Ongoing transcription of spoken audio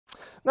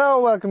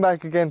Now welcome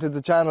back again to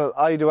the channel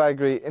I Do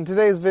Agri. In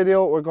today's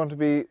video we're going to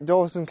be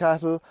dosing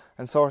cattle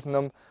and sorting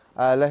them,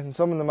 letting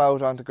some of them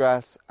out onto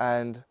grass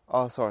and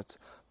all sorts.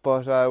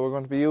 But we're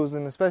going to be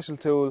using a special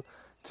tool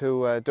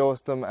to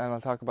dose them, and I'll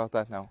talk about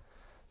that now.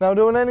 Now,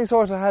 doing any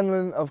sort of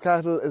handling of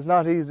cattle is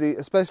not easy,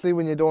 especially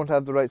when you don't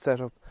have the right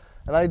setup.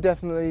 And I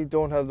definitely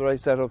don't have the right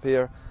setup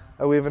here.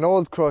 We have an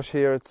old crush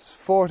here. It's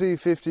 40,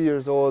 50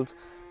 years old.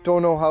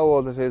 Don't know how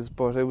old it is,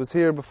 but it was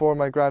here before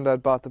my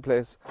granddad bought the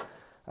place.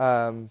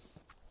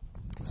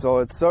 So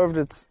it served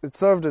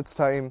its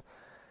time.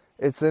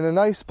 It's in a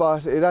nice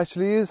spot. It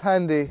actually is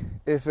handy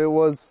if it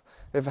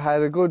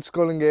had a good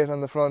sculling gate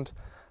on the front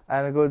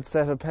and a good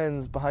set of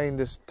pens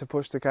behind it to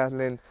push the cattle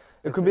in.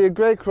 It could be a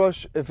great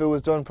crush if it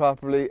was done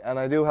properly, and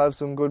I do have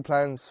some good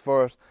plans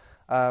for it.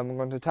 I'm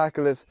going to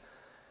tackle it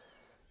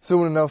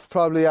soon enough,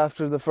 probably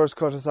after the first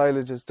cut of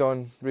silage is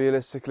done,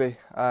 realistically.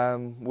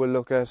 We'll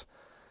look at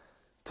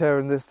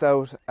tearing this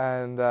out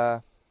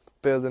and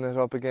building it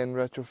up again,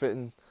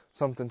 retrofitting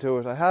something to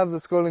it. I have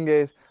the sculling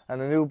gate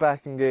and a new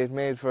backing gate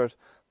made for it,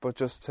 but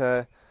just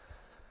to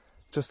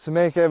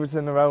make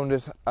everything around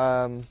it,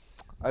 I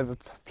have a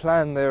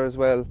plan there as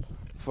well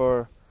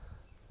for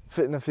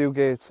fitting a few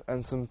gates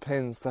and some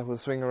pins that will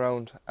swing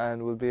around,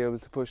 and we'll be able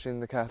to push in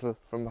the cattle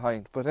from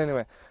behind. But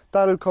anyway,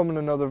 that'll come in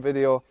another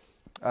video.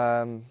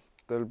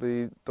 There'll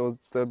be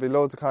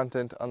loads of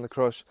content on the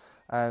crush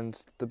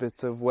and the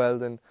bits of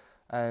welding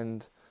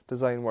and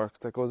design work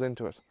that goes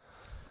into it.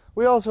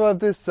 We also have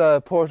this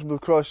portable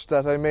crush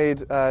that I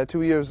made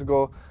 2 years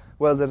ago,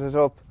 welded it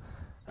up.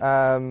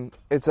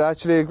 It's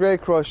actually a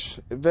great crush,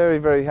 very,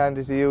 very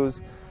handy to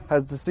use.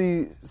 Has the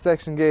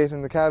C-section gate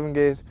and the calving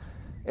gate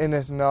in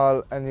it and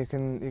all, and you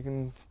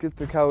can get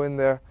the cow in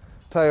there,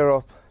 tie her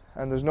up,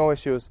 and there's no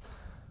issues.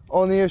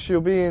 Only issue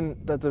being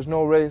that there's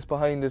no race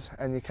behind it,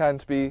 and you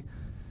can't be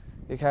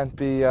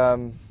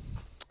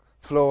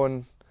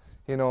flowing,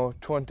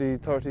 20,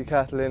 30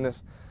 cattle in it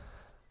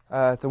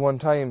at the one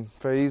time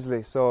very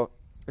easily. So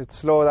it's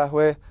slow that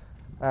way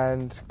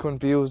and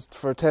couldn't be used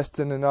for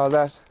testing and all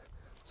that.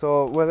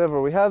 So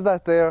whatever, we have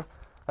that there.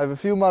 I have a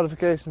few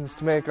modifications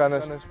to make on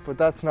it, but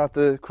that's not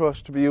the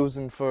crush to be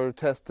using for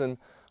testing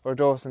or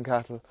dosing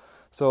cattle.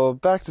 So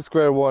back to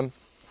square one.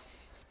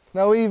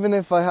 Now, even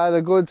if I had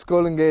a good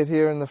sculling gate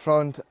here in the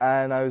front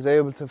and I was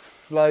able to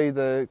fly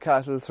the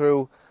cattle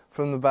through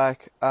from the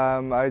back,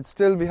 I'd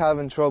still be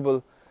having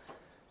trouble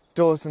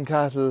dosing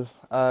cattle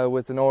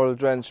with an Oral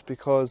Drench,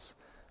 because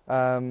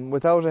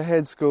without a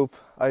head scoop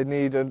I'd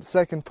need a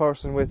second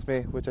person with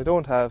me, which I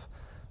don't have,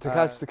 to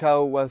catch the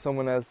cow while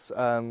someone else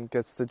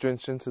gets the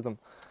drench into them.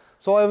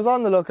 So I was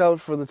on the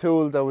lookout for the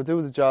tool that would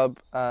do the job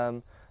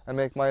and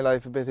make my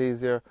life a bit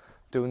easier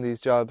doing these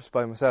jobs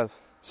by myself.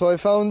 So I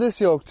found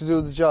this yoke to do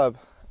the job.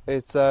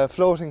 It's a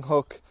floating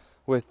hook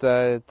with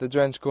the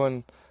drench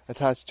gun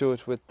attached to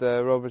it with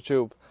the rubber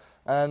tube.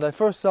 And I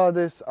first saw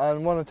this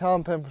on one of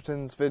Tom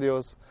Pemberton's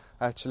videos,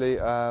 actually.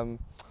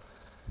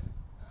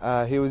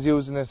 He was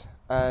using it,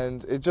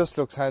 and it just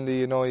looks handy.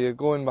 You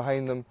go in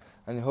behind them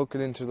and you hook it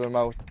into their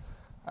mouth,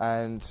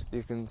 and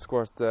you can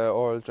squirt the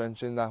Oral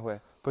Drench in that way.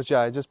 But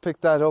yeah, I just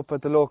picked that up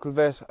at the local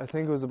vet. I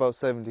think it was about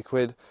 70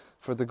 quid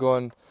for the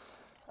gun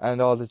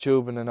and all the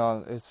tubing and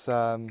all. It's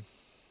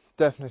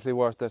definitely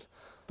worth it.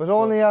 But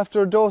only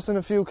after dosing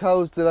a few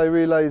cows did I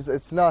realise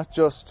it's not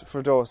just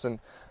for dosing.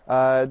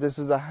 This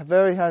is a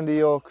very handy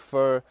yoke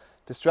for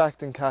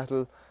distracting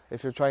cattle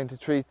if you're trying to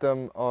treat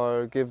them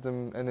or give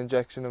them an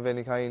injection of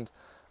any kind.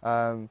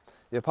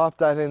 You pop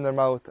that in their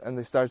mouth and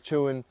they start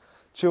chewing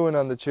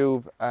on the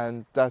tube,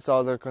 and that's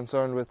all they're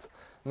concerned with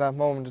in that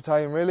moment of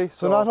time, really.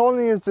 So not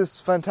only is this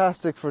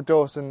fantastic for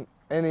dosing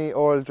any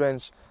Oral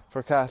Drench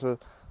for cattle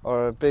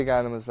or big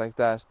animals like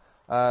that,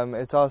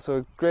 it's also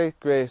a great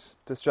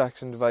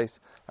distraction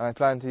device, and I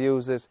plan to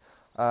use it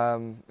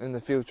in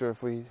the future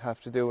if we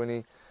have to do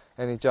any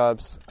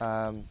jobs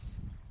like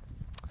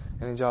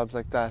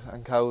that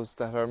on cows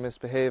that are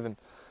misbehaving.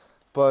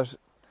 But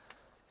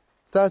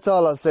that's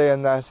all I'll say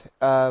on that.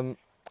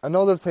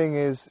 Another thing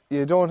is,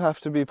 you don't have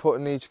to be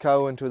putting each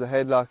cow into the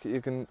headlock.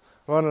 You can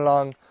run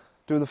along,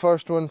 do the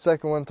first one,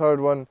 second one,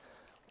 third one,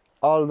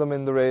 all of them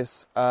in the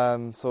race,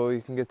 so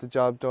you can get the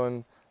job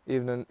done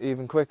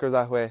even quicker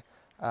that way.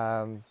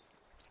 I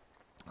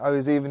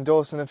was even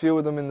dosing a few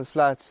of them in the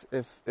slats.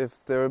 If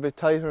they're a bit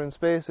tighter in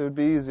space, it would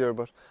be easier,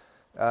 but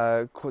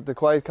the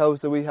quiet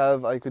cows that we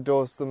have, I could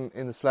dose them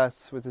in the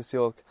slats with this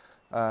yoke,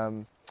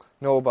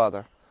 no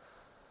bother.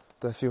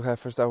 The few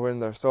heifers that were in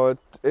there. So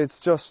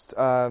it's just,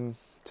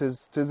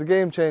 tis a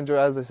game changer,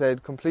 as I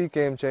said, complete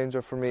game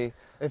changer for me.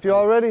 If you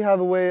already have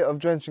a way of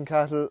drenching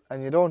cattle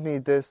and you don't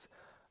need this,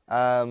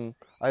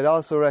 I'd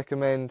also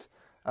recommend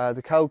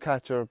the cow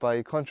catcher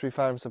by Country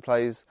Farm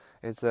Supplies.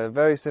 It's a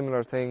very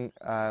similar thing,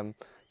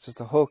 just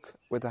a hook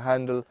with a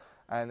handle,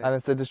 and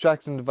it's a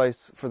distracting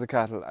device for the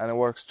cattle, and it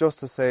works just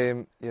the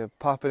same. You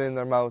pop it in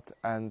their mouth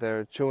and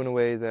they're chewing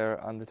away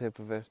there on the tip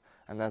of it,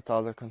 and that's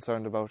all they're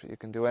concerned about. You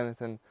can do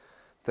anything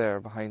there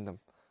behind them.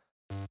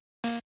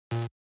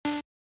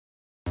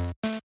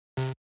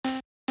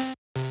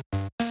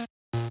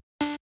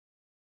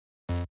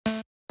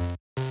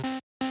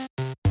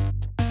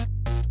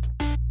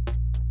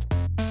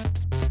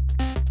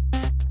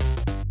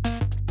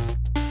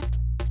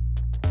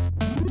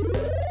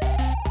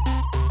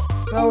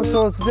 Now,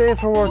 so it's a day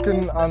for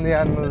working on the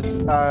animals.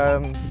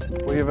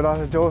 We have a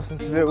lot of dosing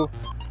to do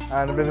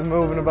and a bit of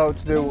moving about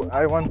to do.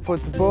 I want to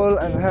put the bull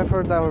and the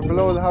heifer that were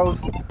below the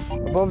house,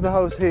 above the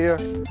house here.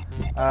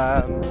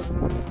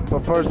 But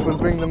first we'll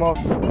bring them up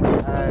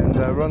and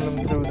run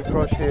them through the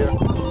crush here.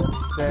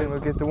 Then we'll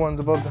get the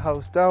ones above the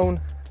house down,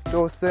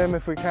 dose them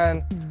if we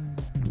can,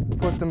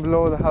 put them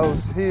below the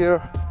house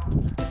here,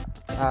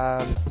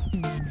 and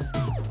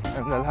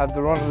they'll have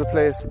the run of the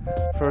place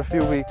for a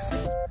few weeks.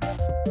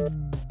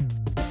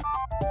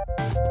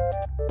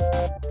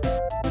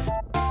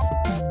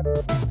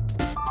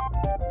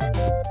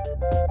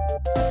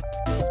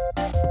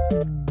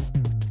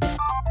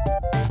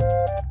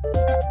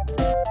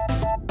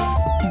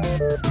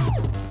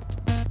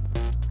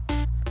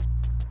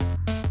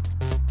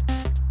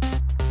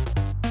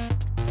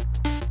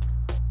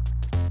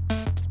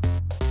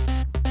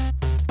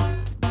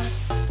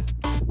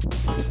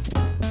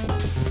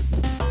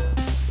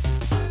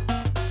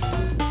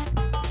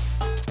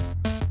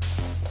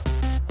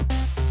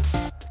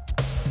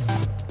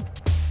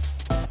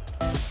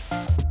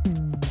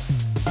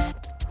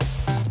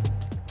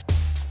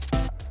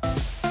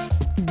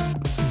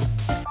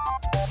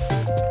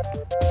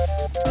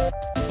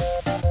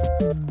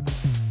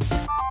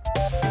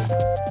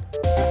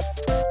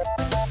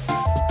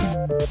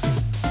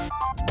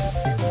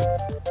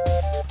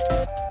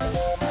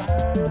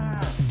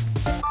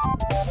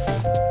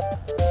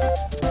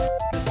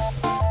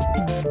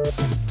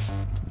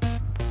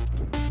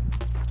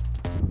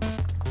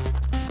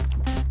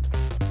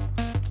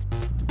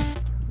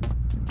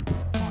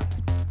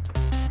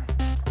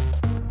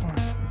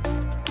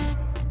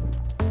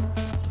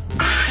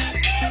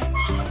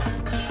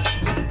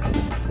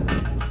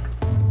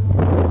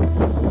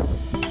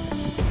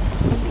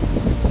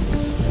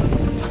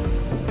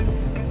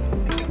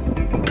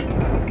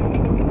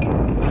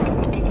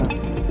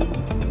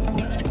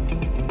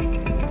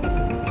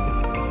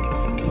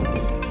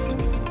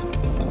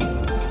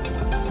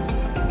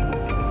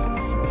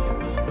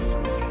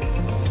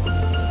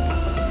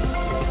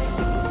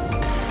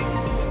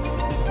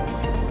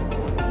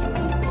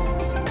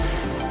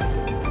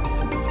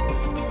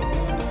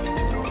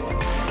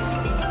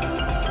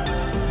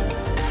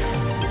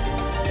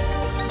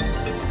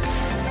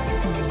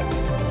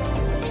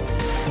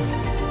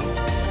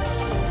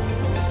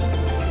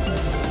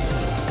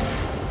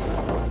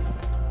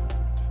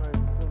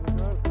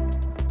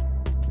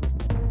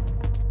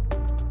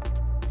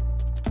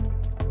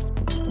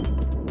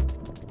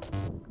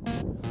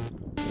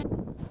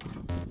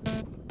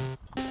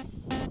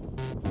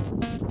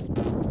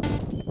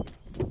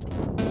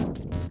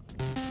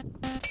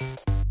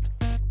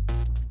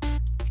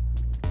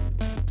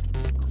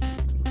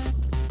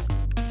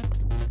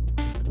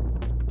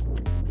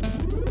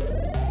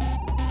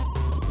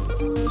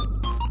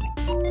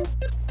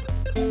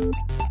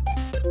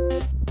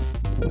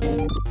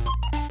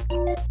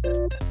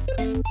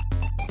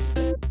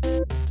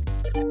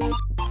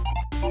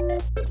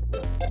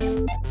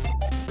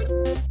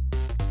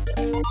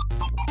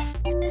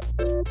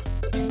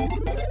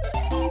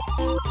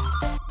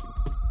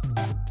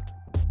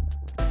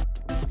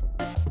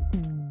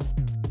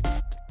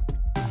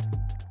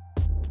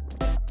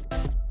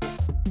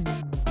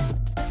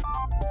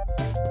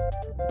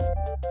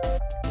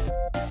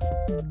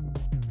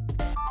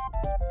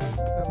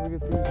 Now we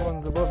get these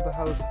ones above the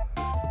house.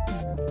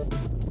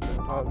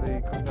 They'll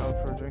probably come down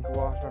for a drink of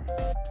water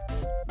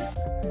and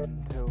then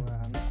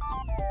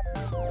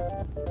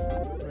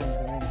to bring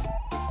them in.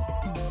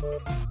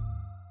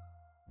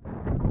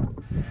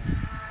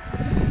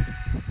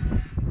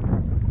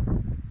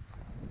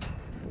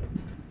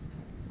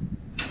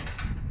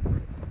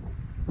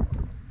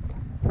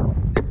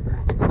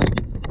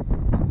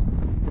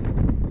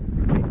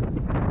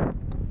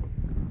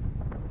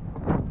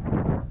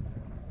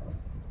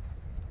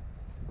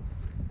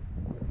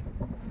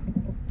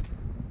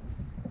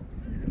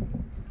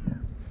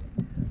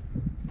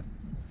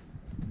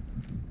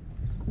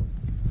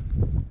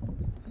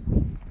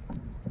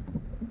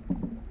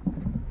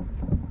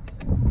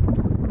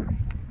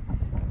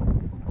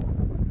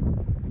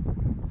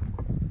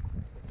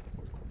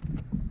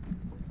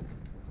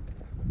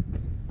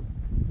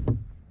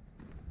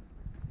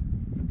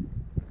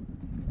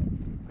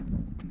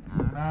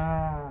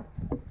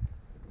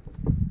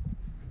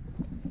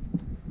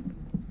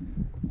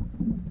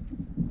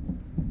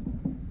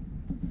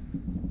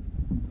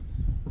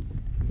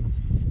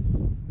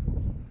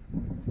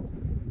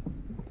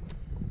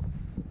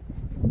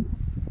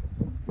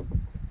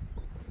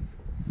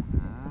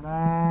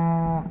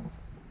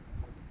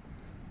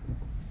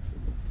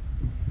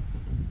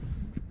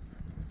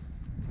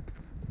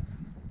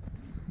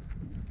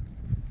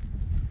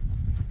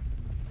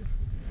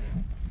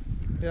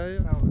 Yeah, yeah.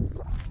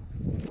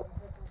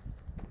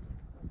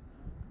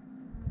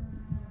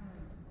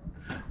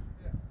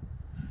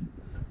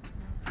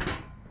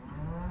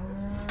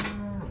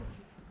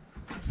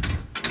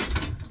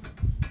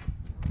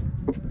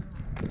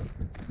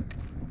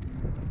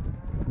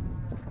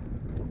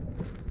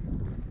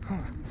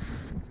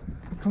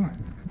 Come on,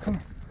 come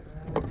on.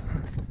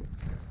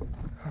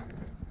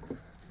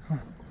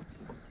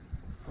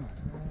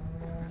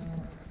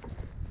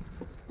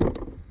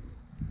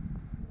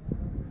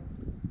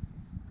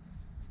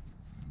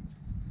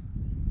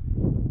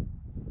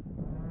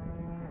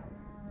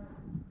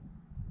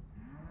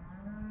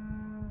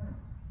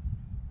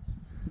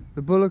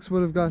 the bullocks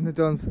would have gotten it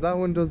done, so that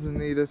one doesn't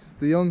need it.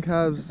 The young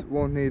calves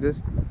won't need it.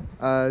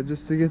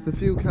 Just to get the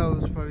few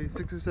cows, probably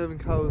 6 or 7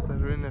 cows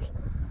that are in it.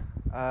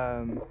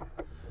 The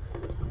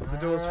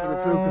dose for the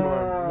Fluke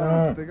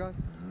Worm. They got.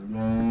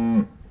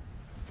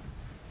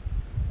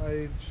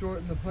 I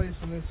shortened the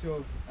pipes in this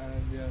yoke,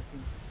 and yeah,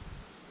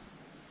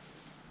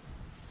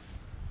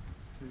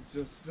 it's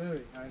just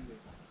very handy.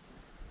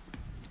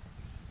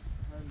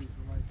 Handy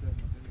for my setup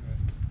anyway.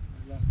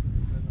 I left the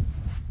setup.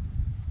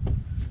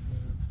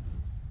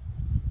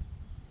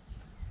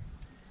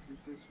 Get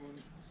this one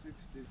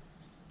 60.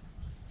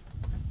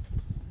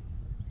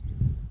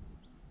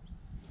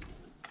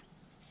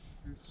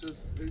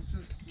 It's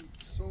just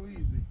so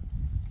easy.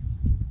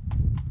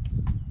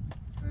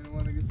 I don't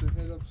want to get their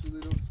head up so they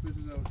don't spit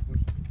it out, but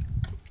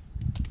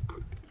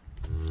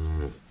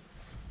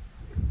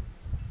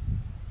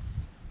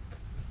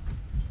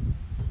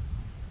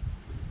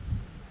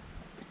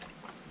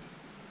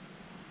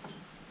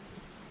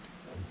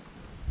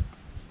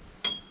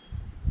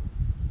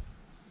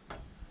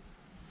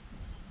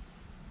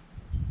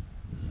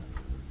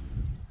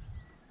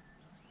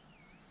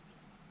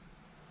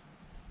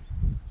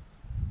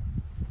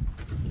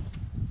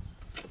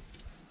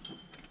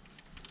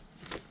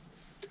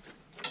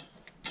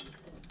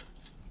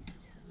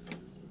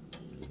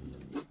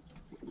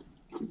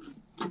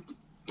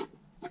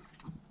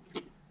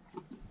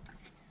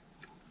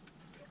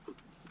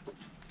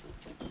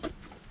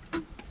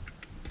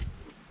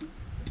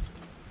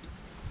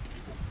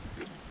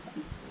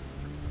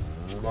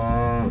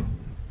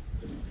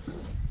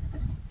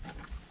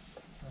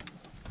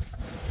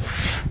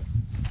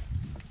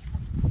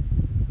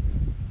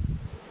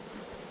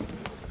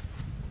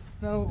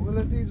now we'll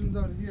let these ones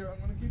out of here. I'm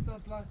going to keep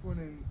that black one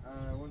in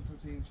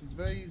 113. She's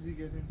very easy to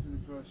get into the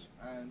crush,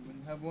 and when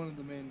you have one of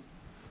them in,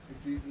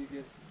 it's easy to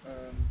get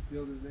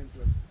the others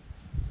into it.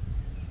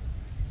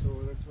 So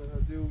that's what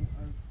I'll do.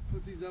 I'll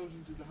put these out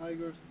into the high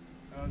girth,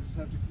 and I'll just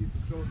have to keep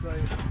a close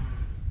eye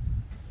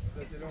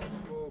that they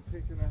don't go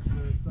picking at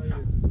the side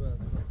edge as well.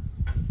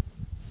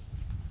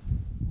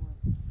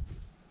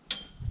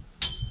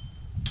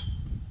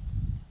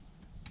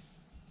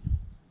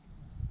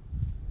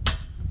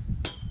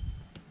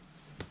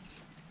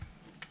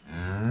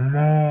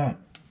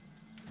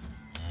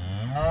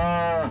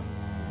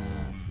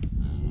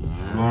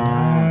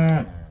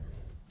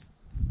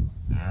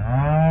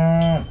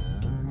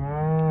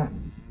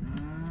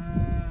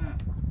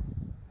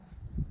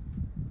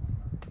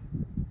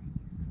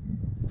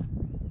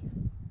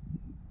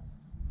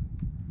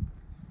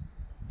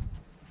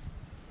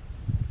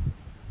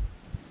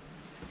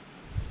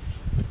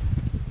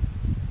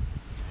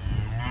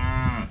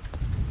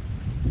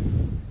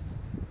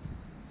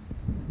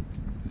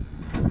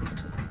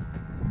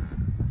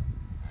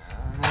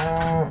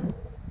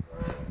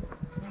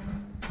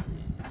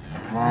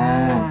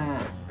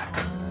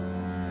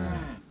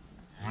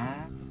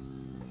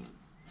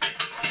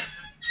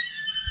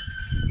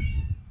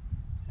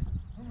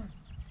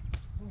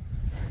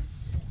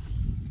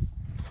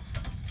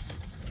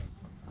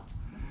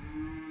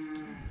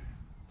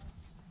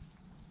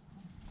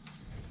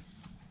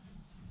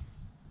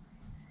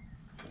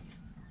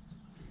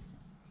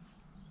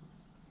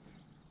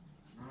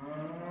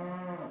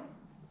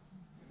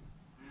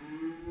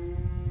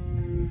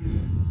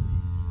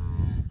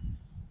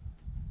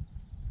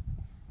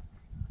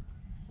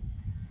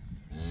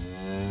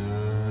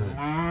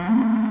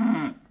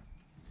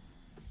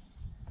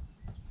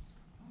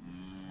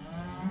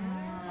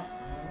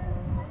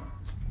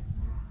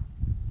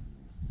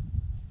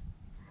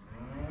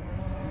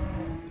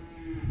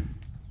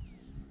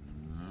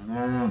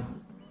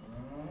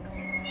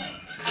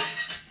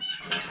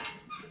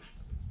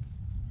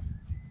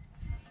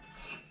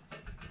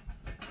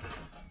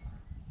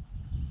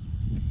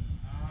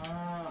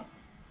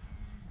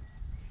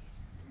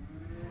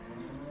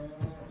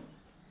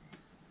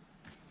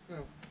 So.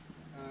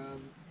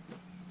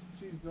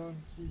 She's done.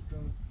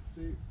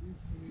 These two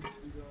need to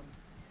be done.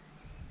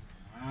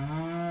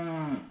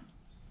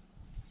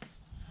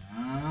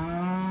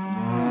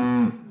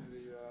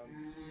 Maybe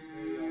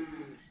I'll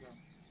finish now.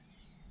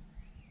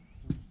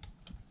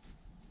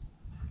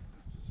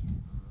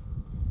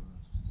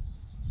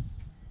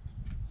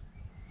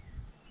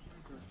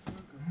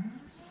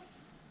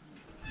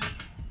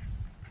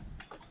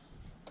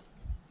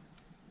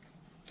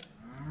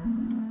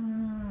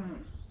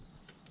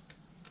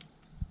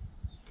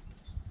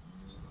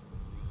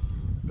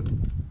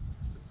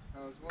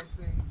 Now, it's one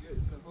thing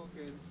getting the hook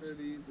in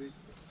fairly easy,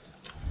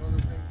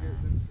 another thing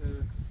getting them to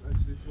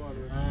actually swallow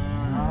it. I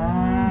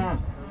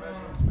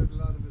imagine I'll spit a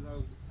lot of it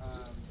out.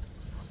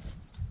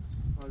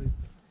 Probably,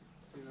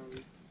 you know,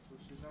 so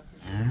she's not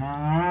going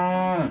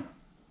to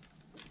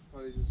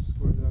probably just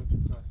squirt it out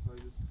too fast, so I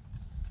just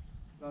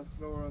a lot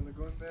slower on the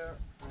gun there,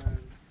 and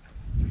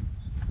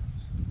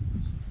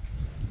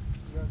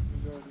got the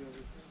majority of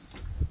it.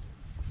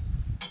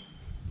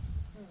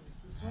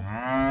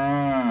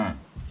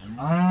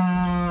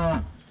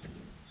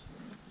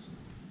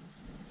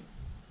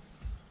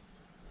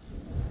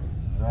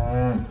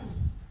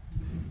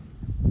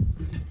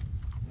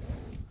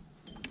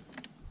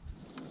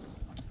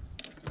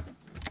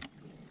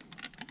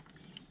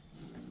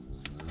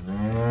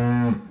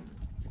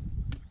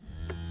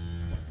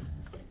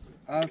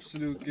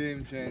 absolute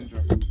game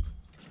changer.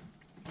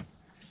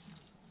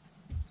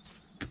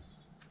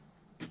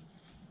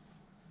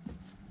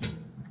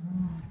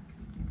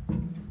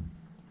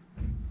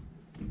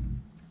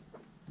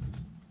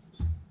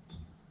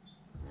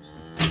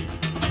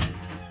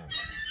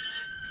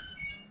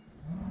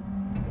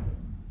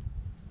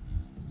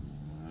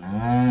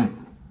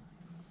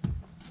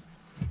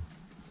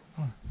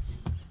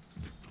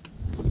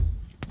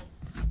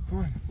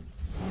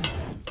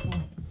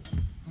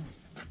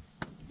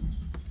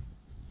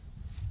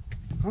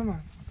 Come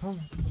on, come on.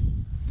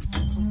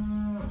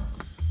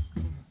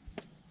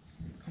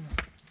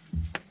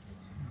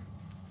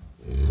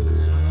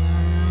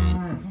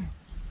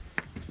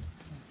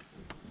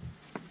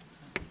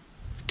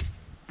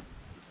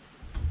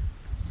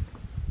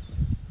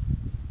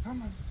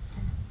 Come on.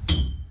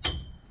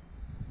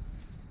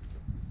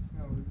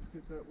 Now let's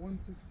get that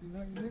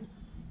 169 in.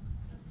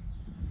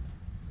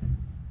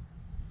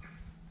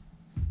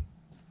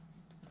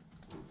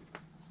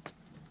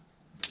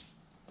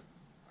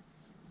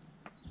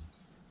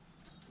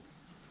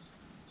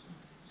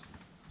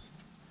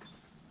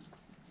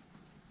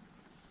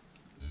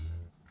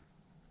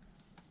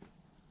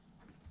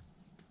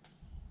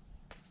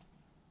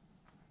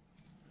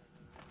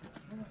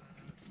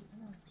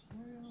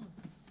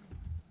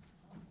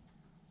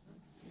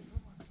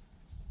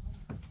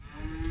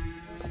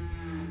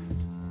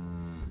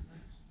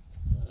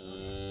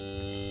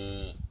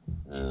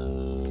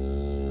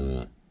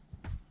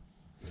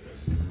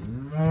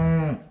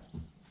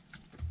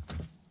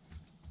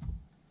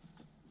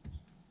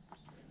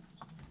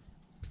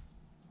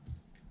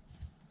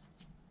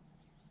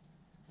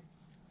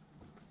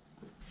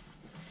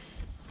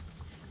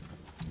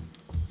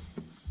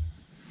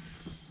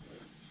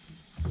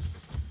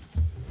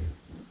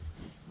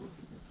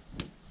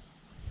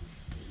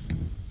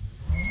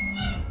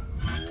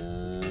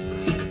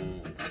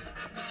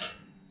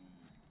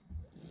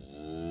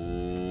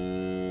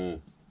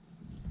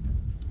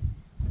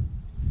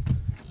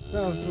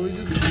 No, so we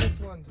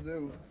just want to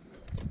do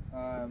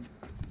fine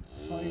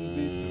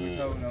beast in the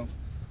cow now.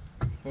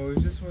 But we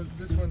just want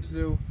this one to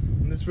do,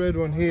 and this red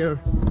one here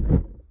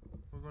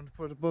we're going to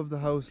put above the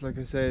house, like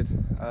I said.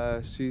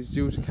 She's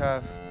due to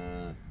calf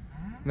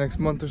next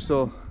month or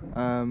so.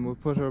 We'll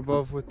put her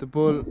above with the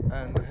bull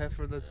and the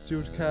heifer that's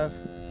due to calf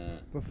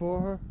before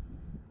her.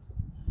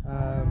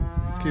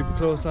 Keep a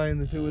close eye on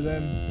the two of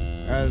them,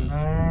 and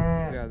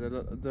yeah,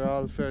 they're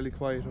all fairly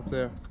quiet up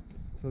there.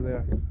 So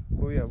there.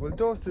 Oh yeah, we'll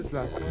dose this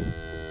last one.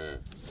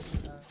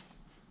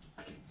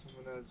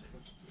 Someone else.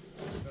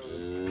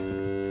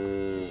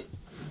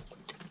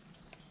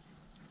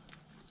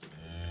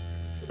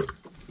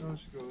 There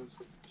she goes.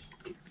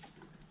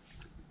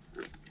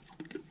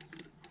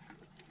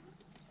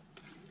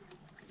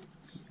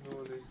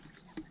 Slowly.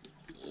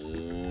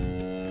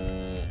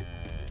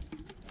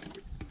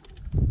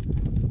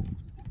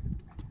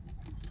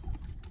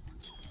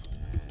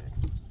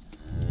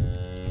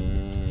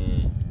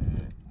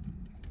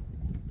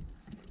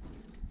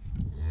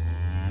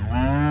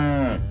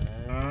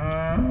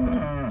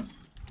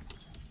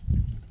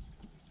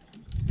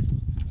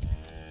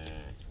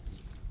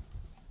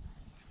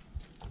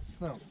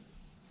 Now,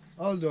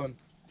 all done.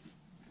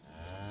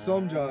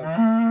 Some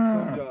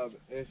job.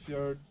 If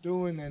you're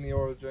doing any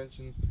oral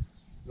drenching,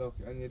 look,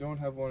 and you don't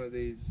have one of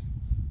these,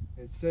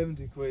 it's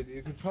 70 quid.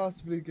 You could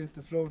possibly get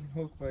the floating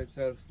hook by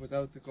itself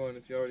without the gun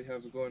if you already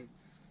have a gun.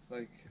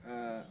 Like,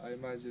 I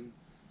imagine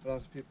a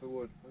lot of people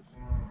would. But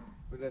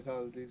we let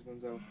all of these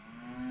ones out.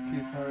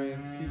 Keep her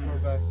in, keep her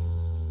back.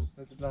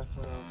 Let the black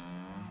one out.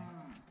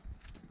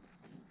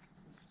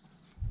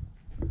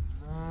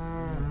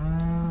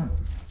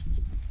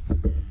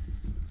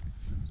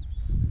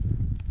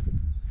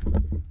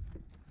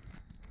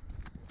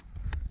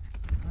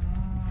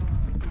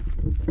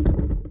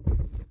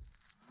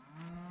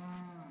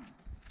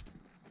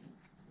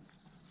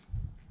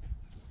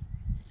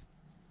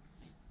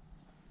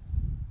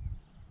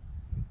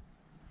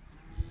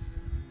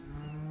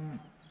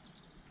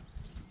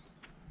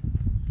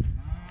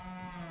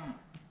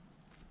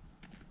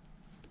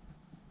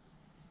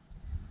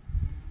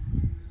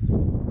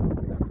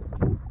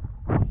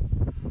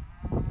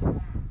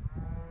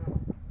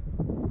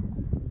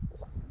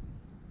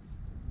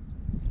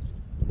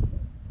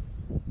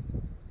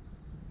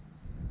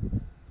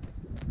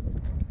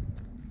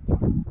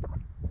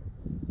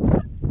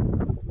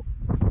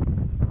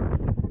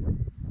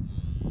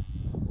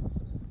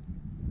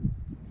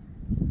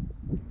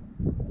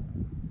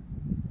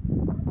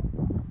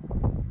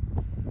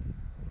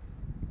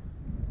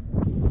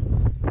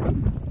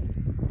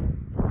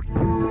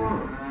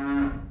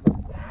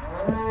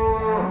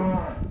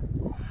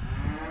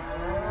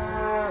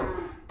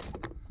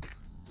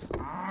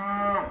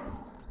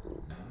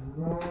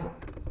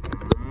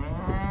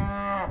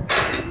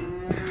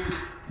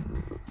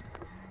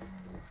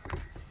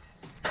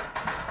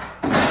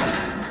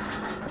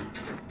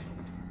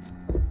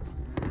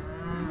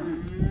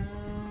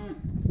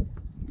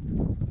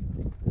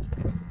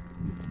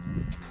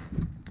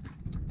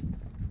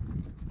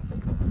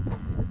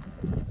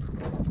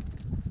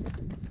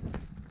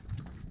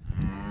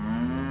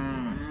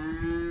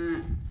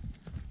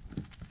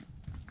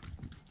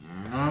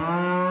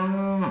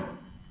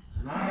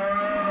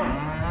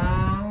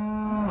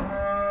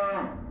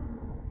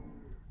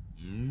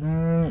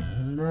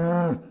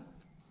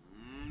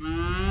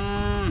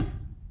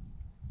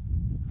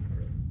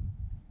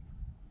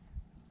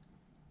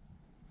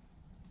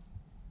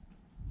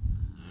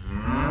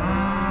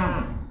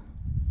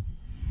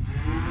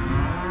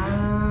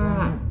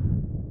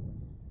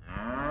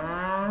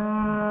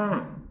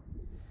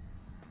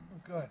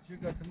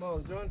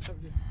 done, have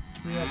you?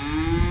 Yeah.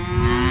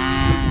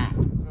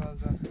 They're all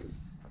done.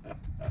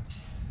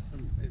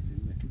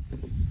 Amazing.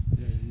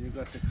 Yeah, you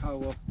got the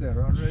cow up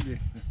there already.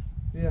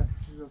 Yeah,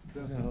 she's up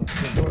there. No,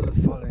 the bird is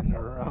following her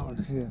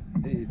around. Yeah.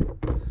 He's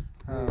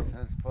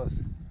has plus.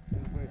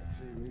 He'll wait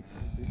 3 weeks.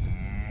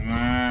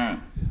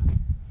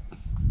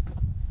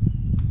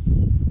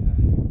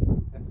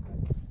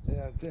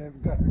 Yeah,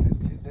 they've got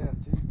plenty there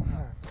too.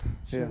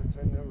 Yeah.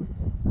 They're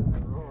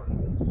roaring.